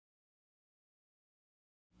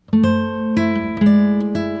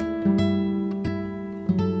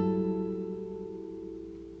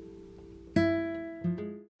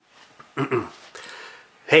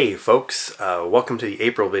Hey folks, welcome to the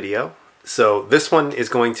April video. So this one is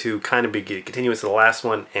going to kind of be continuous to the last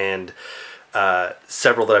one and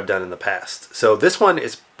several that I've done in the past. So this one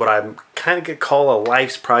is what I'm kind of going to call a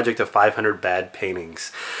life's project of 500 bad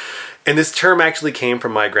paintings. And this term actually came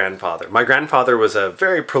from my grandfather. My grandfather was a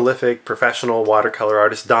very prolific professional watercolor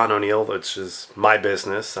artist, Don O'Neill, which is my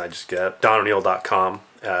business. I just get dononeal.com.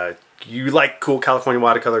 You like cool California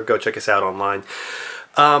watercolor, go check us out online.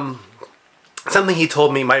 Something he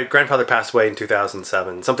told me, my grandfather passed away in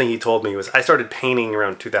 2007. Something he told me was, I started painting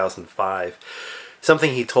around 2005.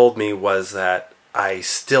 Something he told me was that I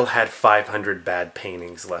still had 500 bad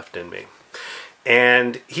paintings left in me.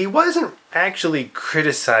 And he wasn't actually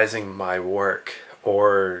criticizing my work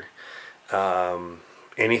or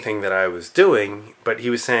anything that I was doing, but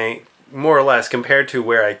he was saying, more or less, compared to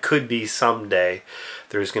where I could be someday,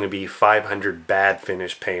 there's going to be 500 bad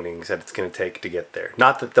finished paintings that it's going to take to get there.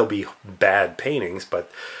 Not that they'll be bad paintings,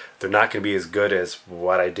 but they're not going to be as good as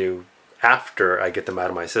what I do after I get them out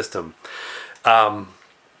of my system. In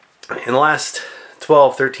the last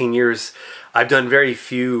 12, 13 years, I've done very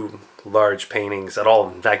few large paintings at all.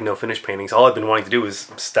 In fact, no finished paintings. All I've been wanting to do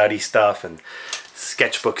is study stuff and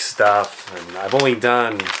sketchbook stuff. And I've only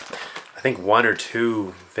done, I think, 1 or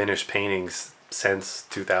 2 finished paintings since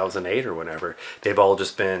 2008 or whenever. They've all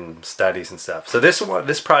just been studies and stuff. So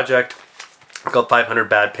this project called 500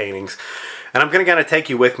 Bad Paintings, and I'm going to kind of take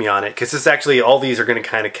you with me on it because this actually, all these are going to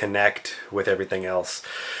kind of connect with everything else.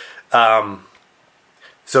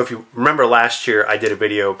 So if you remember last year, I did a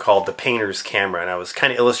video called The Painter's Camera, and I was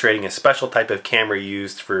kind of illustrating a special type of camera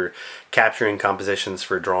used for capturing compositions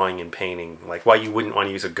for drawing and painting, like why you wouldn't want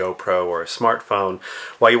to use a GoPro or a smartphone,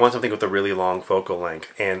 why you want something with a really long focal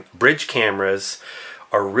length. And bridge cameras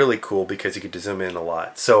are really cool because you get to zoom in a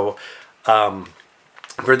lot. So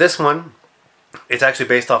for this one, it's actually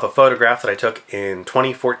based off a photograph that I took in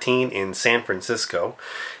 2014 in San Francisco.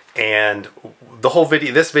 And the whole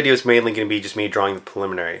video, this video is mainly going to be just me drawing the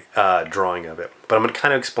preliminary drawing of it. But I'm going to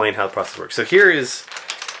kind of explain how the process works. So here is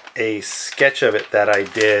a sketch of it that I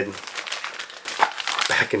did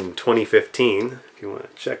back in 2015, if you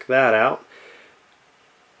want to check that out.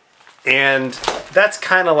 And that's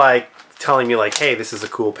kind of like telling me like, hey, this is a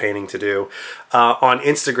cool painting to do. On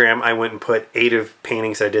Instagram, I went and put 8 of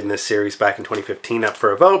paintings I did in this series back in 2015 up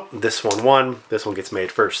for a vote. This one won. This one gets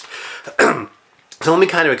made first. So let me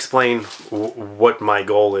kind of explain what my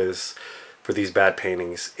goal is for these bad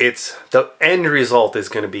paintings. The end result is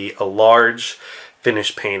going to be a large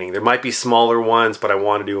finished painting. There might be smaller ones, but I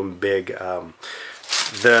want to do them big.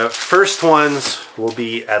 The first ones will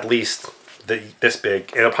be at least this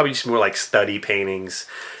big, and it'll probably just be more like study paintings.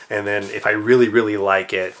 And then if I really, really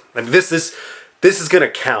like it, and this is going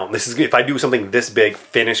to count. If I do something this big,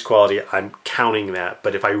 finished quality, I'm counting that.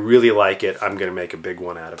 But if I really like it, I'm going to make a big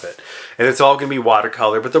one out of it. And it's all going to be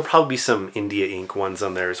watercolor, but there'll probably be some India ink ones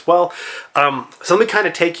on there as well. So let me kind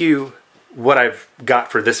of take you what I've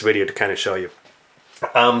got for this video to kind of show you.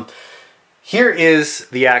 Here is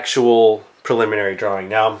the actual preliminary drawing.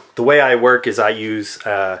 Now, the way I work is I use,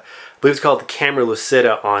 I believe it's called the Camera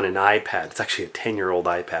Lucida on an iPad. It's actually a 10-year-old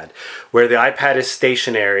iPad, where the iPad is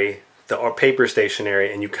stationary, or paper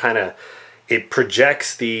stationary, and you kind of, it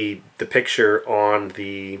projects the picture on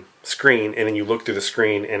the screen, and then you look through the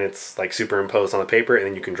screen and it's like superimposed on the paper, and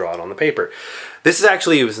then you can draw it on the paper. This is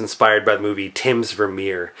actually, it was inspired by the movie Tim's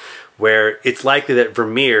Vermeer, where it's likely that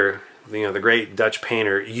Vermeer, you know, the great Dutch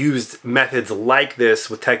painter, used methods like this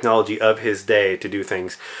with technology of his day to do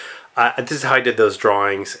things. This is how I did those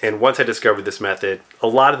drawings, and once I discovered this method, a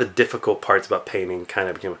lot of the difficult parts about painting kind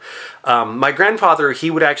of became... my grandfather, he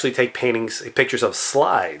would actually take pictures of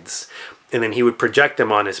slides, and then he would project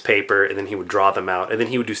them on his paper, and then he would draw them out, and then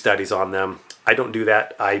he would do studies on them. I don't do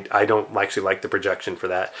that. I don't actually like the projection for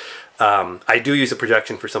that. I do use a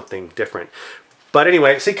projection for something different. But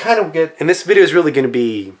anyway, so you kind of get... And this video is really going to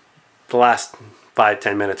be... The last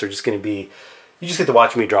 5-10 minutes are just going to be... You just get to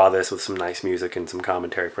watch me draw this with some nice music and some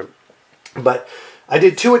commentary from it. But I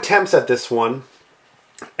did 2 attempts at this one,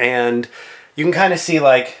 and you can kind of see,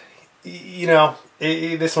 like, you know,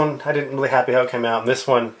 this one, I didn't really happy how it came out, and this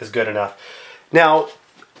one is good enough. Now,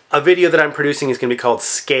 a video that I'm producing is going to be called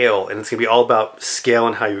Scale, and it's going to be all about scale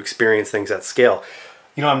and how you experience things at scale.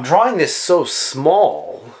 You know, I'm drawing this so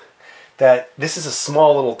small that this is a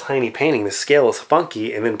small little tiny painting. The scale is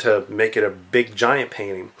funky, and then to make it a big giant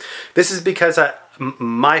painting. This is because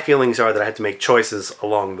my feelings are that I had to make choices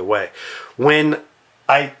along the way. When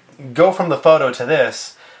I go from the photo to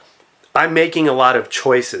this, I'm making a lot of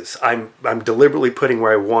choices. I'm deliberately putting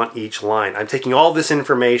where I want each line. I'm taking all this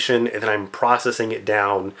information and then I'm processing it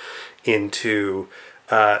down into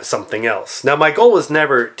something else. Now my goal was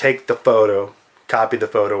never take the photo, copy the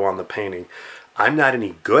photo on the painting. I'm not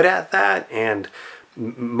any good at that, and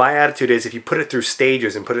my attitude is if you put it through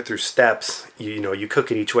stages and put it through steps, you cook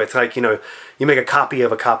it each way. It's like, you make a copy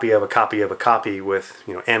of a copy of a copy of a copy with,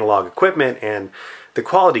 analog equipment, and the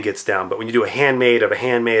quality gets down. But when you do a handmade of a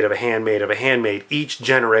handmade of a handmade of a handmade, each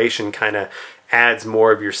generation kind of adds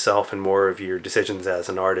more of yourself and more of your decisions as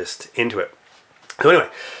an artist into it. So anyway,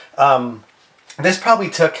 this probably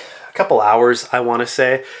took a couple hours, I want to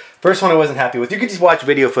say. First one I wasn't happy with. You could just watch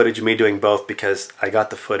video footage of me doing both because I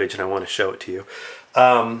got the footage and I want to show it to you.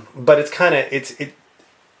 But it's kind of, it's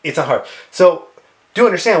not hard. So do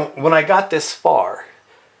understand, when I got this far,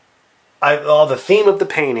 the theme of the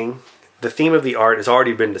painting, the theme of the art has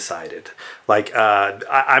already been decided. Like,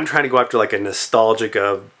 I'm trying to go after like a nostalgic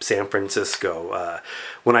of San Francisco.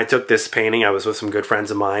 When I took this painting, I was with some good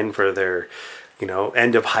friends of mine for their,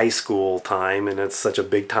 end of high school time, and it's such a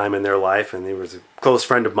big time in their life, and there was a close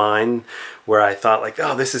friend of mine where I thought like,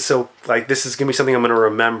 oh, this is so, like, this is gonna be something I'm gonna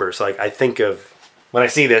remember. So like, I think of, when I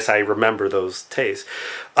see this, I remember those tastes.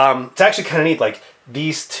 It's actually kind of neat, like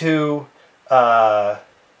these two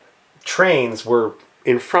trains were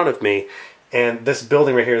in front of me, and this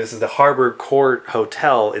building right here, this is the Harbor Court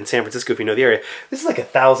Hotel in San Francisco, if you know the area. This is like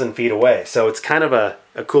 1,000 feet away, so it's kind of a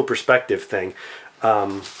cool perspective thing.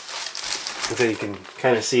 So you can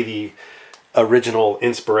kind of see the original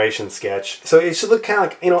inspiration sketch. So it should look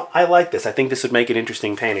kind of like, I like this. I think this would make an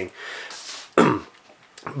interesting painting.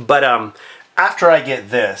 But after I get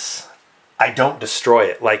this, I don't destroy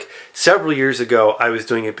it. Like several years ago, I was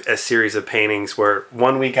doing a series of paintings where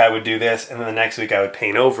one week I would do this, and then the next week I would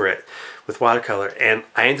paint over it with watercolor, and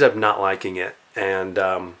I ended up not liking it. And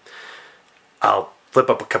I'll flip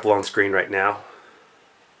up a couple on screen right now.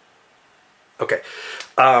 Okay.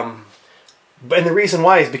 And the reason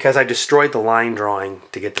why is because I destroyed the line drawing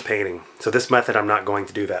to get the painting. So this method, I'm not going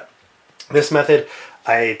to do that. This method,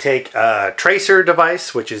 I take a tracer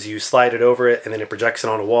device, which is you slide it over it and then it projects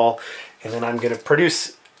it on a wall. And then I'm going to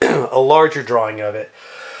produce a larger drawing of it.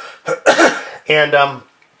 And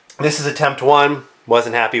this is attempt one.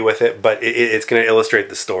 Wasn't happy with it, but it's going to illustrate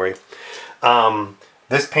the story.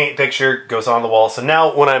 This paint picture goes on the wall. So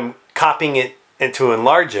now when I'm copying it and to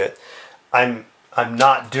enlarge it, I'm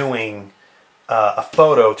not doing a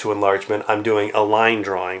photo to enlargement, I'm doing a line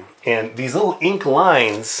drawing. And these little ink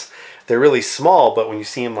lines, they're really small, but when you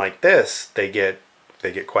see them like this, they get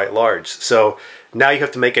quite large. So now you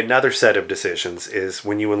have to make another set of decisions, is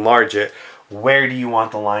when you enlarge it, where do you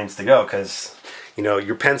want the lines to go? Because,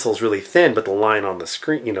 your pencil's really thin, but the line on the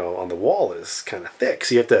screen, on the wall is kind of thick.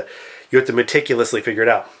 So you have to meticulously figure it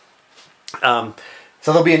out.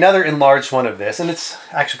 So there'll be another enlarged one of this, and it's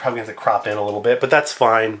actually probably going to have to crop in a little bit, but that's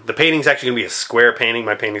fine. The painting's actually going to be a square painting.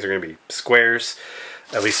 My paintings are going to be squares,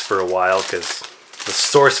 at least for a while, because the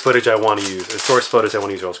source footage I want to use, the source photos I want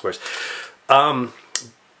to use are all squares.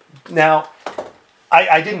 Now,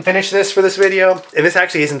 I didn't finish this for this video, and this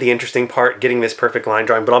actually isn't the interesting part, getting this perfect line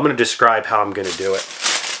drawing, but I'm going to describe how I'm going to do it.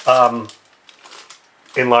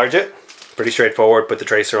 Enlarge it. Pretty straightforward. Put the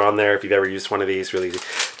tracer on there if you've ever used one of these, really easy.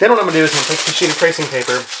 Then what I'm going to do is I'm going to take the sheet of tracing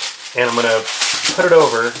paper and I'm going to put it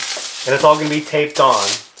over, and it's all going to be taped on.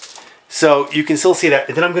 So you can still see that.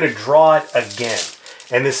 And then I'm going to draw it again.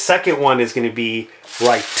 And this second one is going to be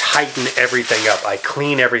where I tighten everything up. I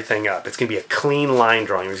clean everything up. It's going to be a clean line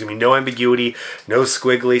drawing. There's going to be no ambiguity, no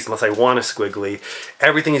squigglies unless I want a squiggly.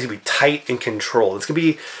 Everything is going to be tight and controlled. It's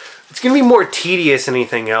going to be more tedious than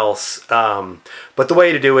anything else, but the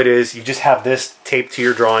way to do it is you just have this taped to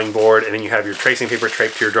your drawing board, and then you have your tracing paper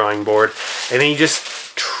taped to your drawing board, and then you just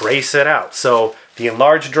trace it out. So the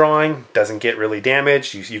enlarged drawing doesn't get really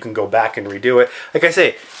damaged. You can go back and redo it. Like I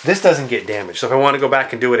say, this doesn't get damaged. So if I want to go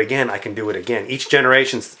back and do it again, I can do it again. Each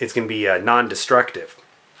generation, it's going to be non-destructive.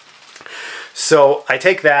 So I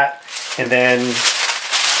take that, and then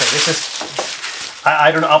this is,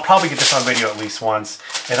 I don't know, I'll probably get this on video at least once.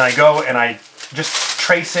 And I go and I just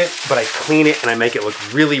trace it, but I clean it and I make it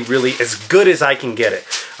look really, really as good as I can get it.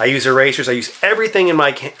 I use erasers, I use everything in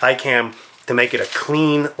my iCam to make it a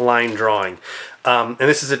clean line drawing. And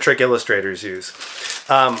this is a trick illustrators use.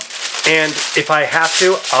 And if I have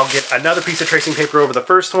to, I'll get another piece of tracing paper over the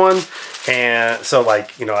first one. And so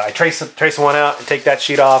like, I trace one out and take that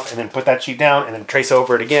sheet off and then put that sheet down and then trace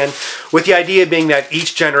over it again. With the idea being that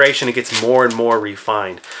each generation it gets more and more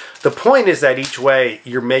refined. The point is that each way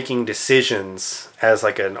you're making decisions as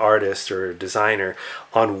like an artist or a designer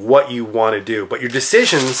on what you want to do. But your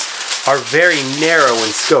decisions are very narrow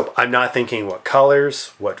in scope. I'm not thinking what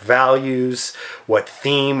colors, what values, what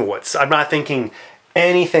theme, I'm not thinking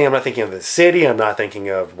anything. I'm not thinking of the city. I'm not thinking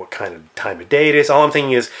of what kind of time of day it is. All I'm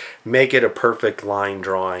thinking is make it a perfect line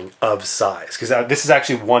drawing of size. Because this is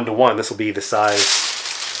actually 1:1. This will be the size.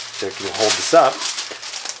 So if you hold this up,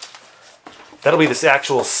 that'll be the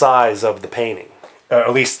actual size of the painting. Or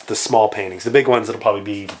at least the small paintings. The big ones, it'll probably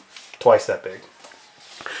be twice that big.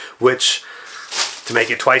 Which, to make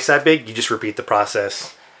it twice that big, you just repeat the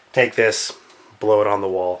process. Take this, blow it on the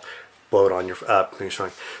wall, blow it on your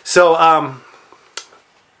drawing. So,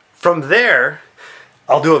 from there,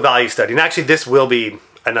 I'll do a value study. And actually, this will be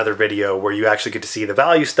another video where you actually get to see the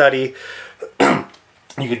value study.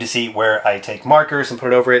 You get to see where I take markers and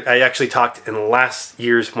put it over it. I actually talked in one of last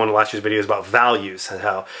year's videos about values and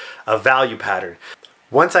how a value pattern.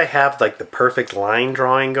 Once I have like the perfect line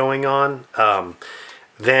drawing going on,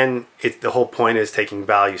 then the whole point is taking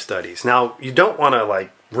value studies. Now, you don't want to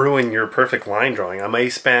like ruin your perfect line drawing.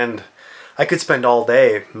 I could spend all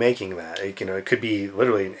day making that. It could be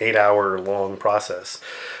literally an 8-hour long process.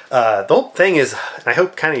 The whole thing is, and I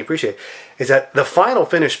hope kind of you appreciate, is that the final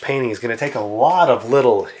finished painting is going to take a lot of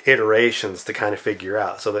little iterations to kind of figure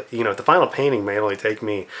out. So that, the final painting may only take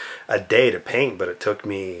me a day to paint, but it took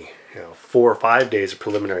me, 4 or 5 days of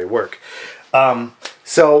preliminary work.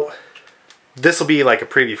 So this will be like a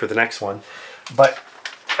preview for the next one. But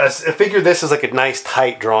I figure this is like a nice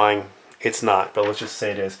tight drawing. It's not, but let's just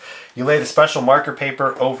say it is. You lay the special marker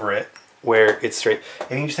paper over it where it's straight.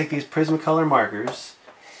 And you just take these Prismacolor markers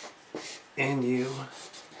and you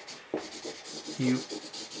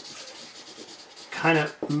kind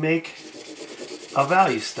of make a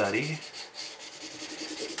value study.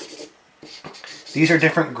 These are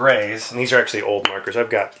different grays, and these are actually old markers. I've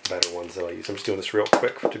got better ones that I use. I'm just doing this real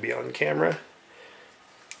quick to be on camera.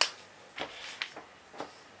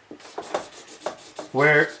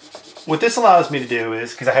 What this allows me to do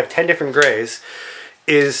is, because I have 10 different grays,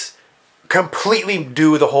 is completely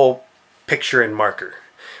do the whole picture in marker.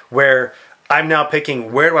 Where I'm now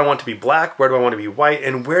picking where do I want to be black, where do I want to be white,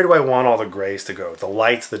 and where do I want all the grays to go, the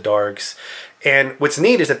lights, the darks. And what's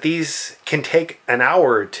neat is that these can take an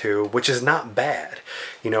hour or two, which is not bad.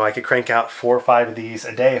 I could crank out 4 or 5 of these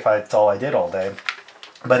a day if that's all I did all day.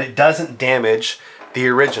 But it doesn't damage the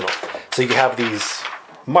original. So you have these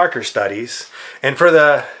marker studies, and for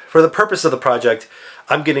the purpose of the project,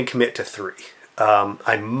 I'm going to commit to 3.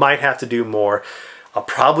 I might have to do more. I'll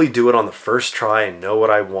probably do it on the first try and know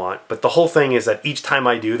what I want. But the whole thing is that each time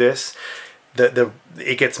I do this,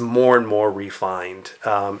 it gets more and more refined.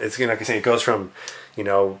 It's like I say, it goes from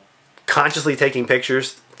consciously taking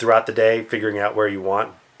pictures throughout the day, figuring out where you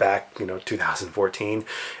want, back 2014,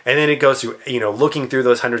 and then it goes through looking through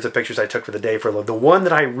those hundreds of pictures I took for the day for the one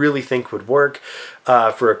that I really think would work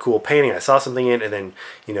for a cool painting I saw something in, and then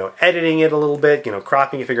editing it a little bit,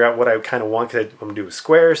 cropping it, figure out what I kind of want, because I'm gonna do with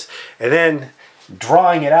squares, and then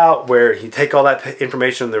drawing it out where you take all that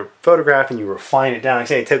information in the photograph and you refine it down. Like I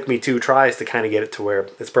say, it took me 2 tries to kind of get it to where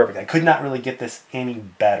it's perfect. I could not really get this any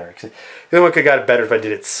better. The only one could have got it better if I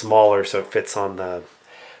did it smaller so it fits on the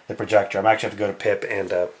projector. I'm actually have to go to Pip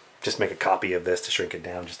and just make a copy of this to shrink it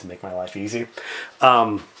down just to make my life easy.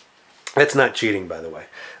 That's not cheating, by the way.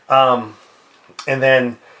 And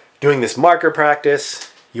then doing this marker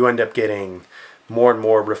practice, you end up getting more and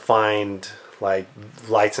more refined like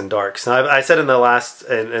lights and darks. Now, I said in the last,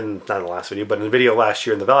 and not in the last video, but in the video last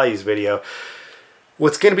year, in the values video,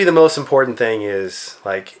 what's going to be the most important thing is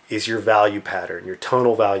your value pattern, your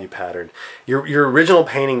tonal value pattern. Your original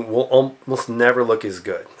painting will almost never look as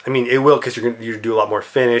good. I mean, it will, because you do a lot more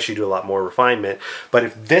finish, you do a lot more refinement. But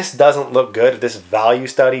if this doesn't look good, if this value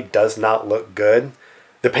study does not look good,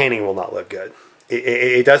 the painting will not look good.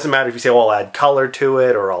 It doesn't matter if you say, well, I'll add color to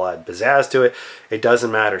it or I'll add pizzazz to it. It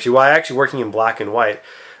doesn't matter. See, while actually working in black and white,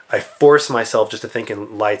 I force myself just to think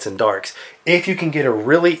in lights and darks. If you can get a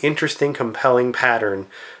really interesting, compelling pattern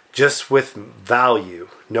just with value,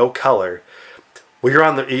 no color,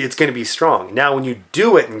 well, it's going to be strong. Now, when you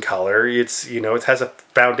do it in color, it has a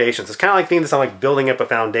foundation. So it's kind of like thinking this on like building up a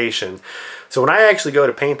foundation. So when I actually go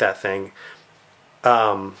to paint that thing,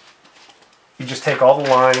 you just take all the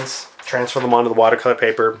lines, transfer them onto the watercolor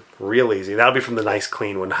paper, real easy. That'll be from the nice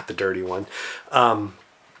clean one, not the dirty one. And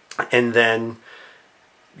then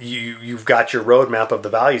you've got your roadmap of the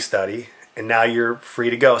value study, and now you're free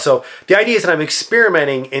to go. So the idea is that I'm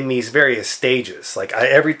experimenting in these various stages. Like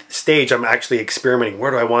every stage I'm actually experimenting.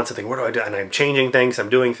 Where do I want something? Where do I do? And I'm changing things, I'm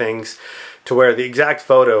doing things to where the exact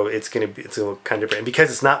photo, it's gonna look kind of different. And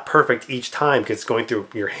because it's not perfect each time, because it's going through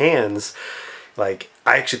your hands, I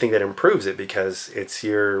actually think that improves it, because it's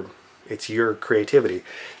your creativity.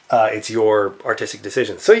 It's your artistic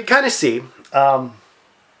decision. So you kind of see,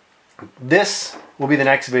 this will be the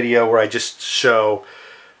next video where I just show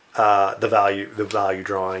the value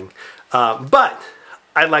drawing. But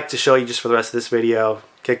I'd like to show you just for the rest of this video,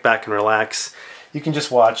 kick back and relax. You can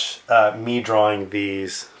just watch me drawing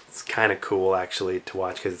these. It's kind of cool actually to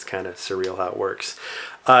watch because it's kind of surreal how it works.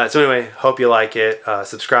 So anyway, hope you like it.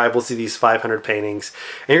 Subscribe. We'll see these 500 paintings.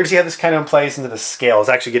 And you're going to see how this kind of plays into the scale. I was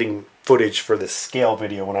actually getting footage for the scale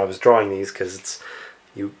video when I was drawing these because it's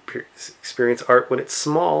you experience art when it's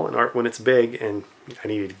small and art when it's big, and I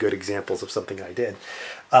needed good examples of something I did.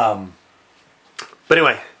 But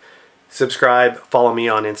anyway, subscribe, follow me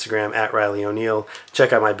on Instagram at Riley O'Neill.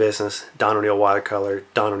 Check out my business, Don O'Neill Watercolor,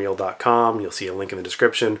 dono'neill.com. You'll see a link in the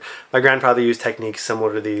description. My grandfather used techniques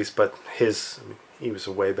similar to these, but he was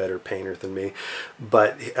a way better painter than me.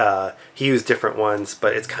 But he used different ones,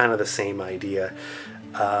 but it's kind of the same idea.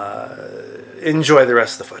 Enjoy the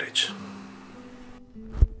rest of the footage.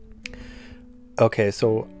 Okay,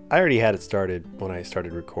 so I already had it started when I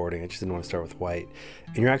started recording. I just didn't want to start with white.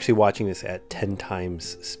 And you're actually watching this at 10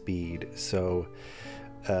 times speed. So,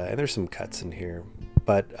 and there's some cuts in here.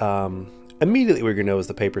 But immediately what you're going to know is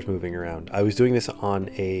the paper's moving around. I was doing this on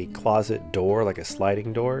a closet door, like a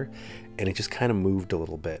sliding door, and it just kind of moved a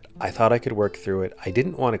little bit. I thought I could work through it. I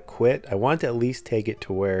didn't want to quit. I wanted to at least take it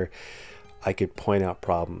to where I could point out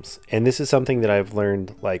problems. And this is something that I've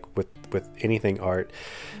learned, like with anything art.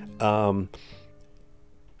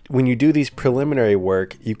 When you do these preliminary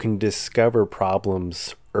work, you can discover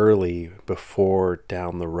problems early before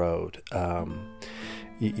down the road.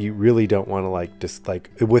 You really don't want to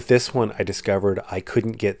like with this one, I discovered I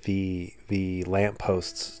couldn't get the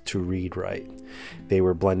lampposts to read right. They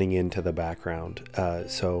were blending into the background.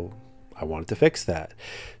 So I wanted to fix that.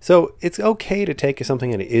 So it's okay to take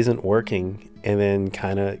something that isn't working and then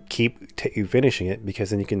kind of keep finishing it, because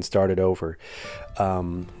then you can start it over.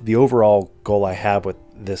 The overall goal I have with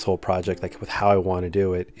this whole project, like with how I want to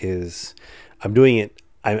do it, is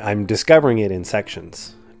I'm discovering it in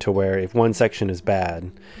sections, to where if one section is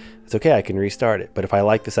bad, it's okay, I can restart it. But if I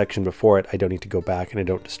like the section before it, I don't need to go back and I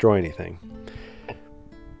don't destroy anything.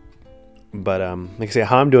 But like I say,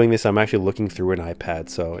 how I'm doing this, I'm actually looking through an iPad.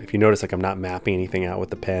 So if you notice, like, I'm not mapping anything out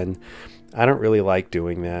with the pen. I don't really like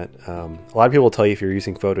doing that. A lot of people will tell you if you're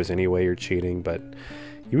using photos anyway, you're cheating, but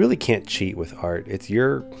you really can't cheat with art. It's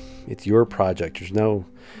your project. There's no,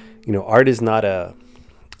 art is not a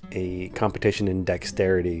competition in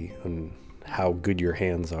dexterity and how good your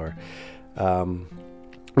hands are.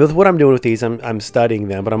 With what I'm doing with these, I'm studying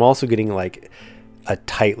them, but I'm also getting like a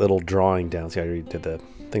tight little drawing down. See, I already did the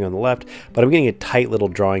thing on the left, but I'm getting a tight little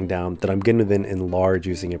drawing down that I'm going to then enlarge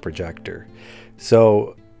using a projector.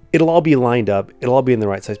 So it'll all be lined up, it'll all be in the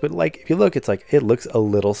right size, but like if you look, it's like it looks a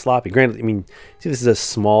little sloppy. Granted, I mean, see, this is a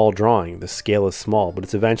small drawing, the scale is small, but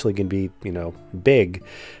it's eventually going to be, big,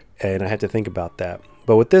 and I have to think about that.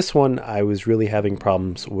 But with this one, I was really having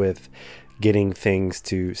problems with getting things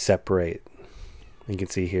to separate. You can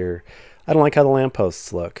see here, I don't like how the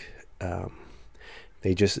lampposts look.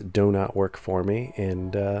 They just do not work for me,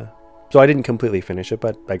 and so I didn't completely finish it,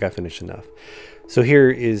 but I got finished enough. So here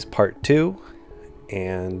is part 2,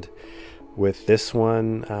 and with this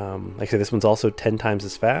one, like I said, this one's also 10 times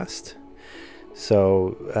as fast.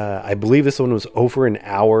 So I believe this one was over an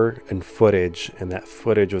hour in footage, and that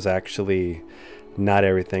footage was actually not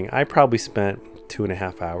everything. I probably spent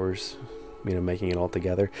 2.5 hours, making it all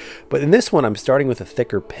together. But in this one, I'm starting with a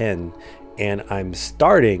thicker pen, and I'm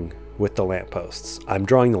starting with the lampposts. I'm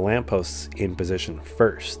drawing the lampposts in position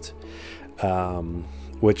first,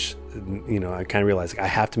 which I kind of realized, like, I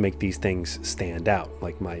have to make these things stand out.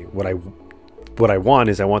 Like what I want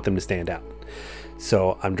is I want them to stand out.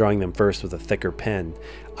 So I'm drawing them first with a thicker pen.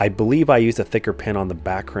 I believe I used a thicker pen on the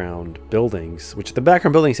background buildings, which the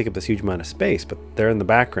background buildings take up this huge amount of space, but they're in the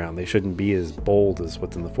background. They shouldn't be as bold as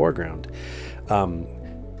what's in the foreground.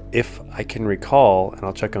 If I can recall, and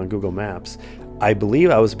I'll check on Google Maps, I believe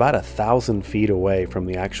I was about 1,000 feet away from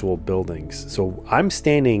the actual buildings. So I'm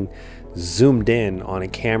standing zoomed in on a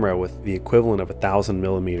camera with the equivalent of a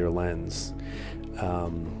 1,000mm lens.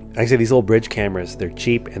 Like I say, these little bridge cameras, they're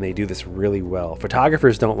cheap and they do this really well.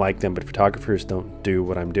 Photographers don't like them, but photographers don't do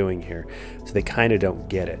what I'm doing here, so they kind of don't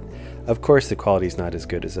get it. Of course, the quality is not as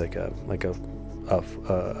good as like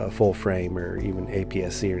a full frame or even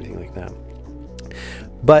APS-C or anything like that.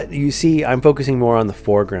 But you see, I'm focusing more on the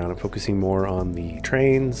foreground. I'm focusing more on the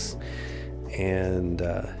trains, and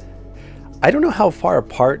I don't know how far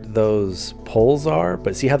apart those poles are,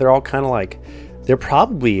 but see how they're all kind of like, they're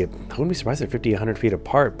probably, I wouldn't be surprised if they're 50, 100 feet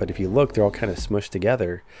apart, but if you look, they're all kind of smushed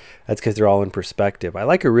together. That's because they're all in perspective. I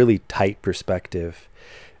like a really tight perspective,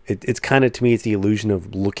 it's kind of, to me, it's the illusion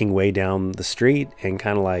of looking way down the street and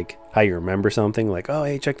kind of like how you remember something, like, oh,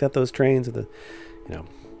 hey, check out those trains.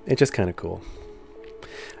 It's just kind of cool.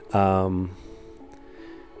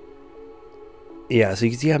 Yeah, so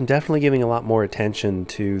you can see I'm definitely giving a lot more attention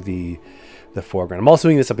to the foreground. I'm also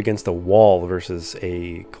doing this up against a wall versus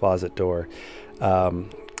a closet door. And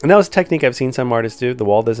that was a technique I've seen some artists do. The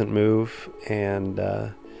wall doesn't move, and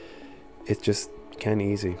it's just kind of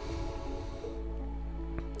easy.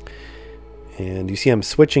 And you see I'm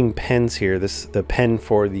switching pens here. The pen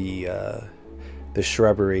for the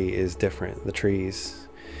shrubbery is different, the trees.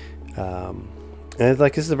 And it's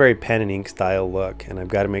like, this is a very pen and ink style look, and I've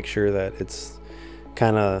got to make sure that it's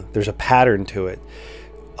kind of, there's a pattern to it.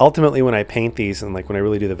 Ultimately, when I paint these and like when I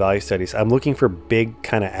really do the value studies, I'm looking for big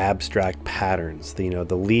kind of abstract patterns. The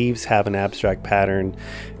leaves have an abstract pattern.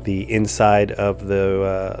 The inside of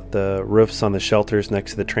the roofs on the shelters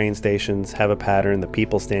next to the train stations have a pattern. The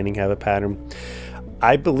people standing have a pattern.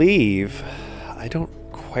 I believe, I don't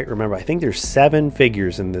quite remember, I think there's 7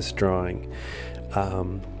 figures in this drawing.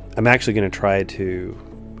 I'm actually going to try to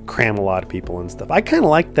cram a lot of people and stuff. I kind of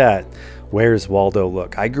like that Where's Waldo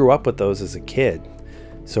look. I grew up with those as a kid,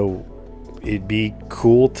 so it'd be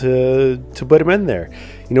cool to put him in there.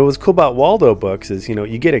 What's cool about Waldo books is,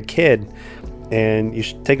 you get a kid and you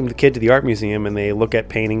should take the kid to the art museum and they look at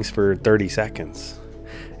paintings for 30 seconds.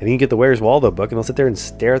 And then you get the Where's Waldo book and they'll sit there and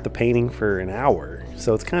stare at the painting for an hour.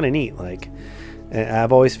 So it's kind of neat. Like,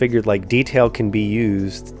 I've always figured like detail can be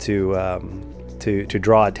used to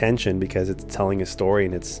draw attention because it's telling a story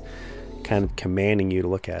and it's kind of commanding you to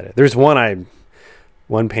look at it. There's one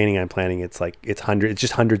painting I'm planning. It's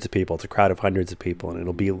just hundreds of people. It's a crowd of hundreds of people, and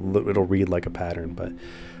it'll read like a pattern,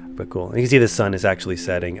 but cool. And you can see the sun is actually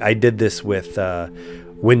setting. I did this with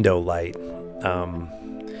window light.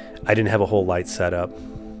 I didn't have a whole light set up,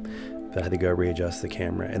 but I had to go readjust the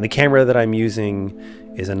camera. And the camera that I'm using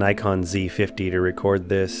is a Nikon Z50 to record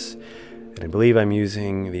this. And I believe I'm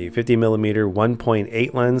using the 50mm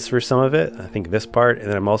 1.8 lens for some of it. I think this part. And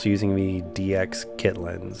then I'm also using the DX kit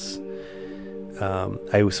lens.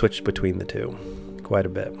 I switched between the two quite a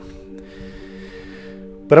bit.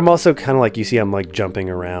 But I'm also kind of like, you see, I'm like jumping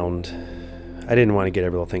around. I didn't want to get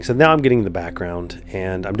every little thing. So now I'm getting the background,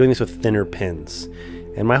 and I'm doing this with thinner pins.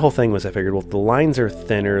 And my whole thing was, I figured, well, if the lines are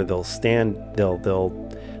thinner, they'll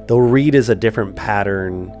read as a different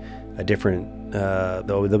pattern, a different,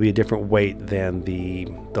 there'll be a different weight than the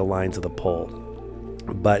lines of the pole.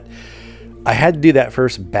 But I had to do that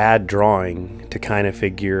first bad drawing to kind of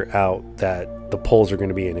figure out that the poles are going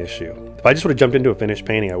to be an issue. If I just would have jumped into a finished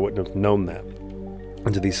painting, I wouldn't have known that.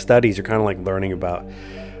 And so these studies are kind of like learning about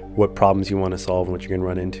what problems you want to solve and what you're going to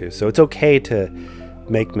run into. So it's okay to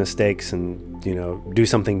make mistakes and, do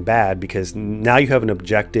something bad, because now you have an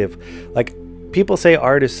objective. Like, people say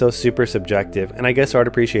art is so super subjective, and I guess art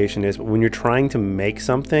appreciation is, but when you're trying to make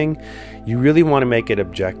something, you really want to make it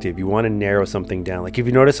objective. You want to narrow something down. Like, if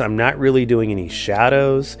you notice, I'm not really doing any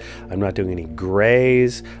shadows. I'm not doing any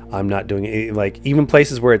grays. I'm not doing any, like, even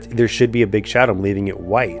places where there should be a big shadow, I'm leaving it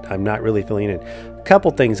white. I'm not really filling it in. A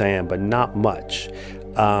couple things I am, but not much.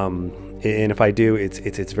 And if I do,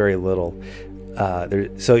 it's very little.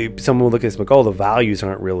 So someone will look at this and go, oh, the values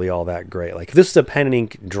aren't really all that great. Like, if this is a pen and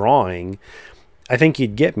ink drawing, I think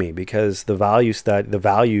you'd get me, because the values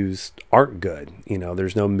aren't good.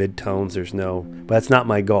 There's no midtones, but that's not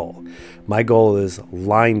my goal. My goal is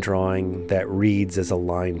line drawing that reads as a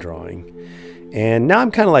line drawing. And now I'm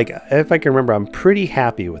kind of like, if I can remember, I'm pretty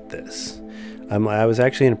happy with this. I was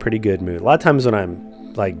actually in a pretty good mood. A lot of times when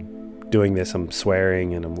I'm like doing this, I'm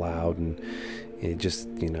swearing and I'm loud, and it just,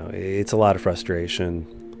 it's a lot of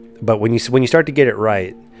frustration. But when you start to get it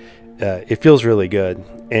right, it feels really good.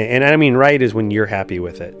 And I mean, right is when you're happy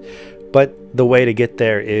with it. But the way to get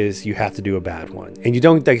there is you have to do a bad one. And you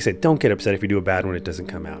don't, like I said, don't get upset if you do a bad one, it doesn't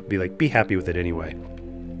come out. Be happy with it anyway.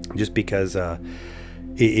 Just because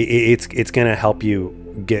it's going to help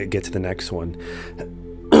you get to the next one.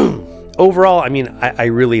 Overall, I mean, I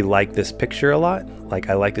really like this picture a lot. Like,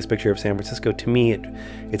 I like this picture of San Francisco. To me,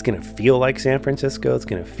 it's going to feel like San Francisco. It's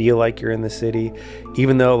going to feel like you're in the city.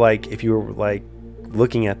 Even though, like, if you were, like,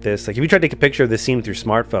 looking at this, like, if you tried to take a picture of this scene with your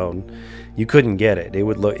smartphone, you couldn't get it. It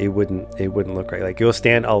wouldn't look right. Like, you'll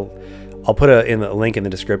stand, I'll put a link in the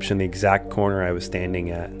description, the exact corner I was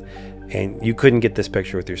standing at. And you couldn't get this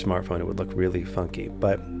picture with your smartphone. It would look really funky.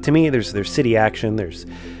 But to me, there's city action. There's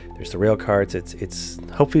the rail cars. It's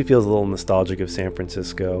hopefully feels a little nostalgic of San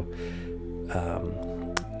Francisco.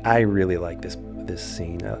 I really like this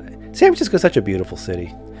scene. San Francisco is such a beautiful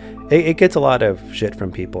city. It gets a lot of shit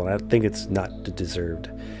from people, and I think it's not deserved.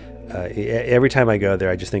 Every time I go there,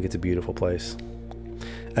 I just think it's a beautiful place.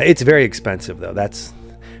 It's very expensive though.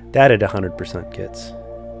 That at 100% gets.